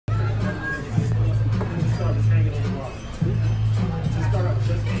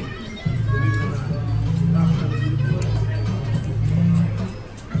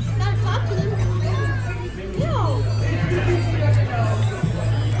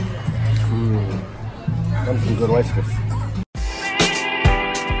and some good oysters.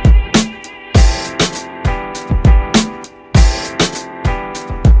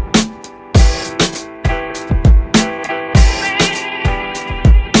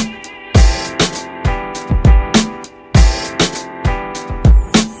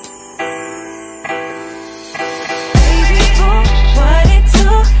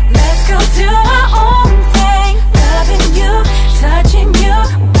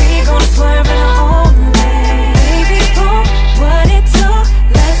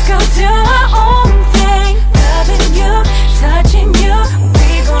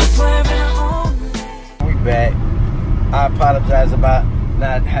 I apologize about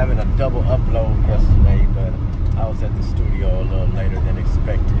not having a double upload yesterday, but I was at the studio a little later than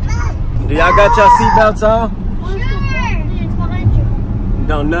expected. Do y'all got y'all seatbelts on? Sure. It's behind you.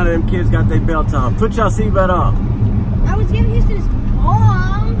 No, none of them kids got their belts on. Put y'all seatbelt on. I was getting used to this.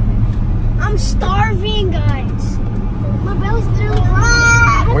 Mom, I'm starving, guys. My belly's literally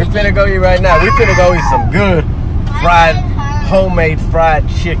hot. We finna go eat right now. We finna go eat some good fried, homemade fried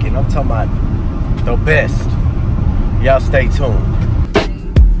chicken. I'm talking about the best. Y'all stay tuned.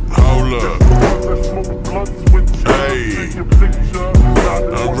 Hold up. Hey.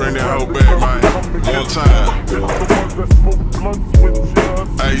 I'll bring that hoe back, man. One time.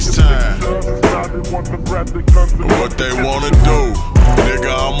 Ace time. What they wanna do?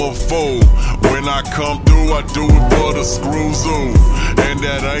 Nigga, I'm a fool. When I come through, I do it for the screw zoom. And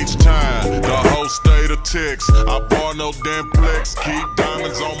that H time, the whole state of Texas. I bought no damn flex. Keep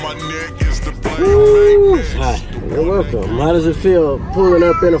diamonds on my neck. It's the play. Hi, you're welcome. How does it feel pulling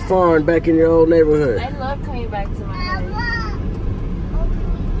up in a foreign back in your old neighborhood? I love coming back to my house.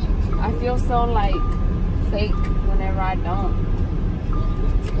 I feel so like fake whenever I don't.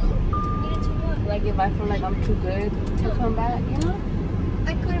 Like if I feel like I'm too good to come back, you know?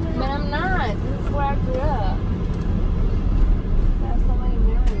 But I'm not. This is where I grew up. That's so many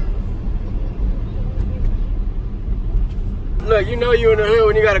memories. Look, you know you're in the hood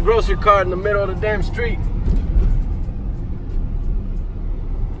when you got a grocery cart in the middle of the damn street.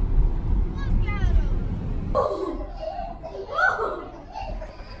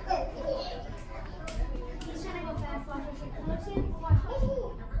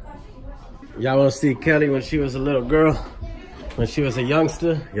 Y'all want to see Kelly when she was a little girl? When she was a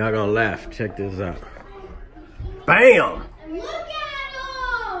youngster? Y'all gonna laugh. Check this out. Bam! Look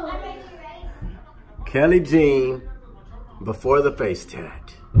at him! Kelly Jean before the face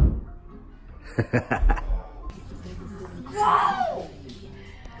tat.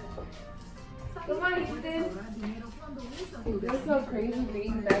 Come on, Houston. It's so crazy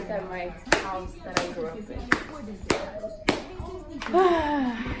being back at my house that I grew up in.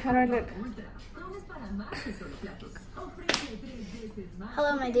 How do I look?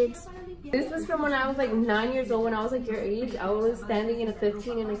 Hello, my dudes. This was from when I was like 9 years old. When I was like your age, I was standing in a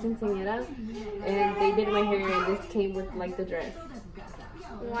 15 and a quinceañera, and they did my hair, and this came with like the dress.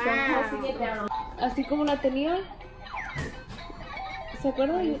 Wow. So I'm passing it down. Así como la tenía. ¿Se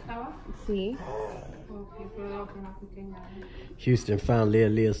acuerdan? Sí. Houston found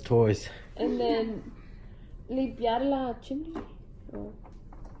Leah's toys. And then limpiar la chimney. Oh.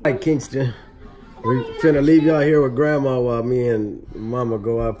 Hi, Kingston. We finna leave y'all here with Grandma while me and Mama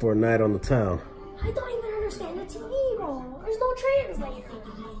go out for a night on the town. I don't even understand the TV, bro. There's no translator.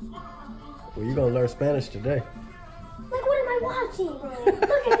 Well, you gonna learn Spanish today. Like, what am I watching, bro?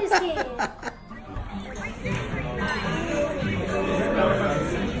 Look at this kid.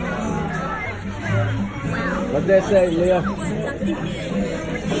 What'd that say, Leah?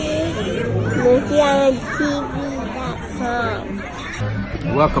 Lucianotv.com.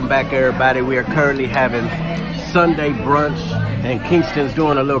 Welcome back, everybody. We are currently having Sunday brunch, and Kingston's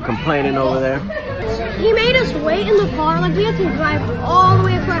doing a little complaining over there. He made us wait in the car. Like, we had to drive all the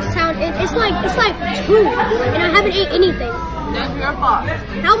way across town. It's like 2, and I haven't ate anything. That's your fault.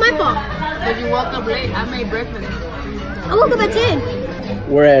 How my fault? Because you woke up late. I made breakfast. I woke up at 10.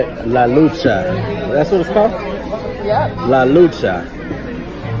 We're at La Lucha. That's what it's called? Yep. La Lucha.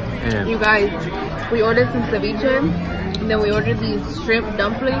 And You guys, we ordered some ceviche. And then we ordered these shrimp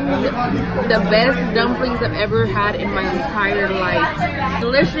dumplings. The best dumplings I've ever had in my entire life.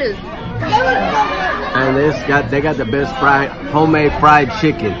 Delicious. And they got the best homemade fried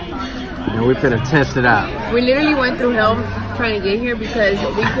chicken. And we're gonna test it out. We literally went through hell trying to get here because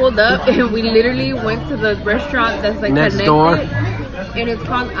we pulled up and we literally went to the restaurant that's like Next connected. door. And it's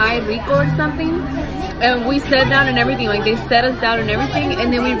called I Rico or something. And we sat down and everything. Like, they set us down and everything.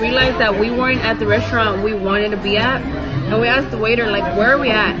 And then we realized that we weren't at the restaurant we wanted to be at. And we asked the waiter, like, where are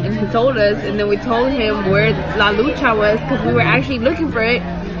we at? And he told us. And then we told him where La Lucha was because we were actually looking for it.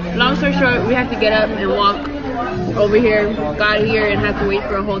 long story short, we had to get up and walk over here. Got here and had to wait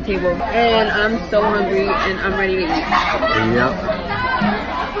for a whole table. And I'm so hungry and I'm ready to eat. Yep.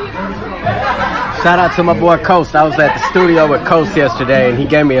 Shout out to my boy Coast. I was at the studio with Coast yesterday and he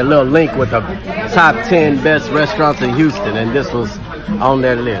gave me a little link with the top 10 best restaurants in Houston, and this was on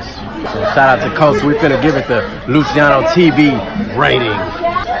their list. So shout out to Coast. We're gonna give it the Lucianotv rating.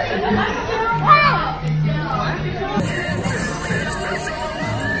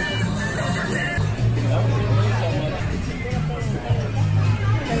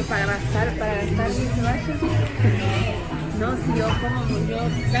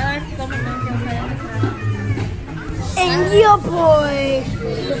 And your boy.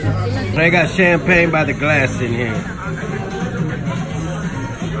 They got champagne by the glass in here.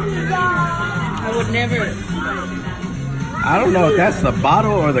 I would never. I don't know if that's the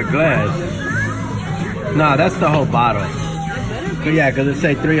bottle or the glass. No, that's the whole bottle. Yeah, because it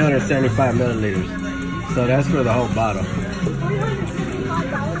say 375 milliliters. So that's for the whole bottle.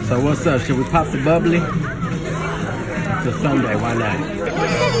 So what's up? Should we pop the bubbly? It's a Sunday, why not?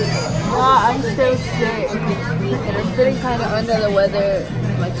 I'm still sick. And I'm feeling kind of under the weather.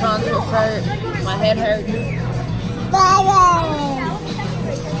 My tonsils hurt. My head hurts.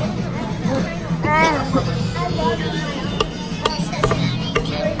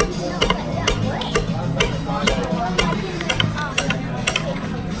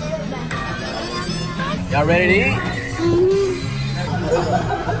 Y'all ready to eat?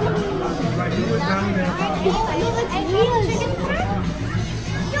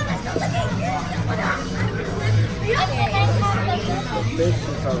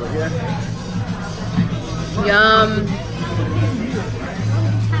 Yum.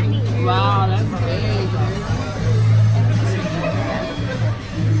 Wow, that's big.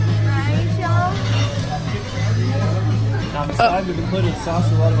 Now beside we've been putting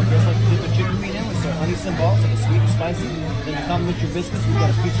sauce a lot of it just like you did with chicken meat in with some honey cymbals and it's sweet and spicy. Then you come with your biscuits, we got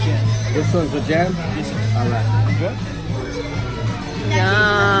a peach jam. This one's a jam? Yes, sir. Alright. Good?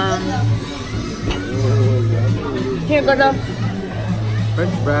 Yum. Here, go down.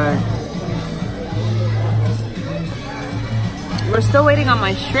 French fry. We're still waiting on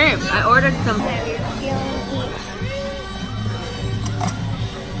my shrimp. I ordered some.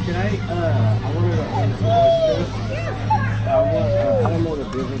 Can I ordered oysters. I don't know the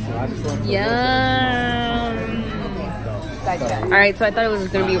business, so I just want to. Yum. Alright, so I thought it was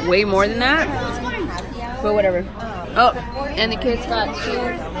gonna be way more than that. But whatever. Oh, and the kids got 2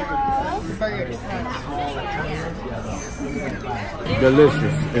 burgers.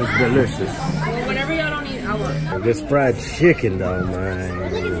 Delicious. It's delicious. Well, whatever y'all don't eat, I want. This fried chicken though, man.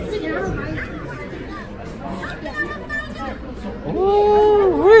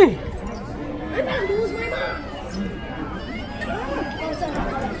 Ooh-wee. Look at it.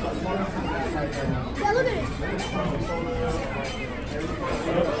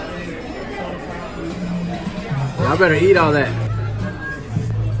 Y'all better eat all that.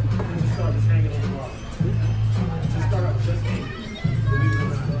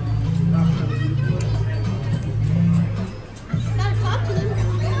 Gotta talk to them.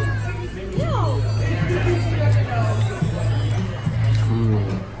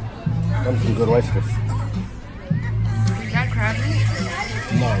 Them some good oysters. Is that crab meat?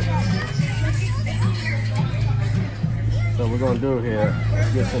 No. So we're gonna do here,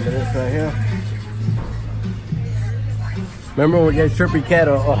 get some of this right here. Remember when we gave Trippy Cat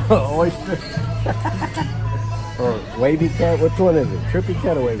a oyster? Or Wavy Cat? Which one is it? Trippy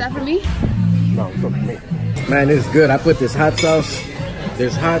Cat or Wavy? Is that for me? No, it's not for me. Man, this is good. I put this hot sauce.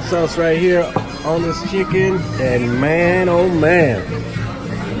 There's hot sauce right here on this chicken. And man, oh man.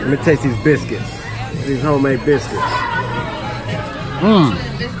 Let me taste these biscuits. These homemade biscuits. Mmm.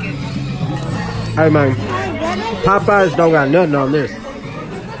 Hey man, Popeyes don't got nothing on this.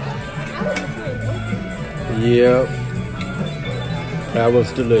 Yep. That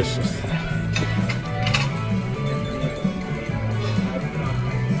was delicious.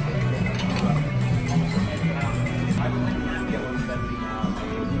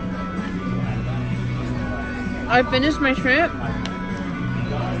 I finished my shrimp.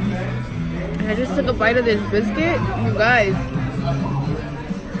 I just took a bite of this biscuit. You guys,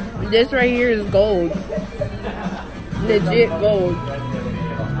 this right here is gold. Legit gold.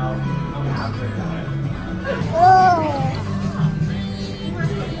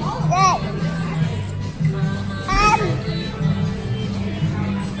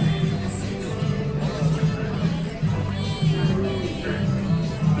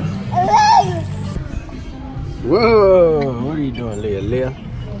 Whoa, what are you doing, Leah?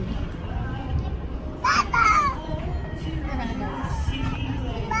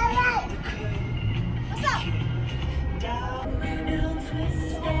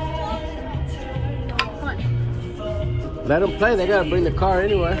 Let them play. They gotta bring the car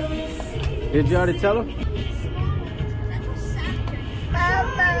anyway. Did you already tell them?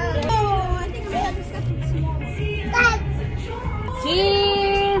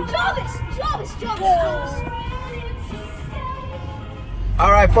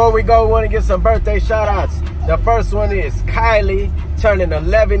 All right, before we go, we want to get some birthday shout outs. The first one is Kylie, turning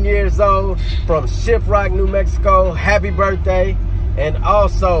 11 years old from Shiprock, New Mexico. Happy birthday. And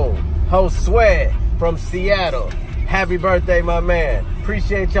also Josue from Seattle. Happy birthday, my man.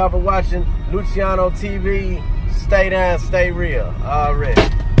 Appreciate y'all for watching Lucianotv. Stay down, stay real. Already.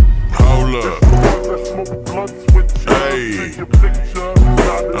 Hold up. Hey.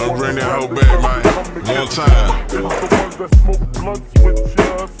 I'm bringing that hoe back, man. One time.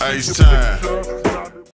 H time.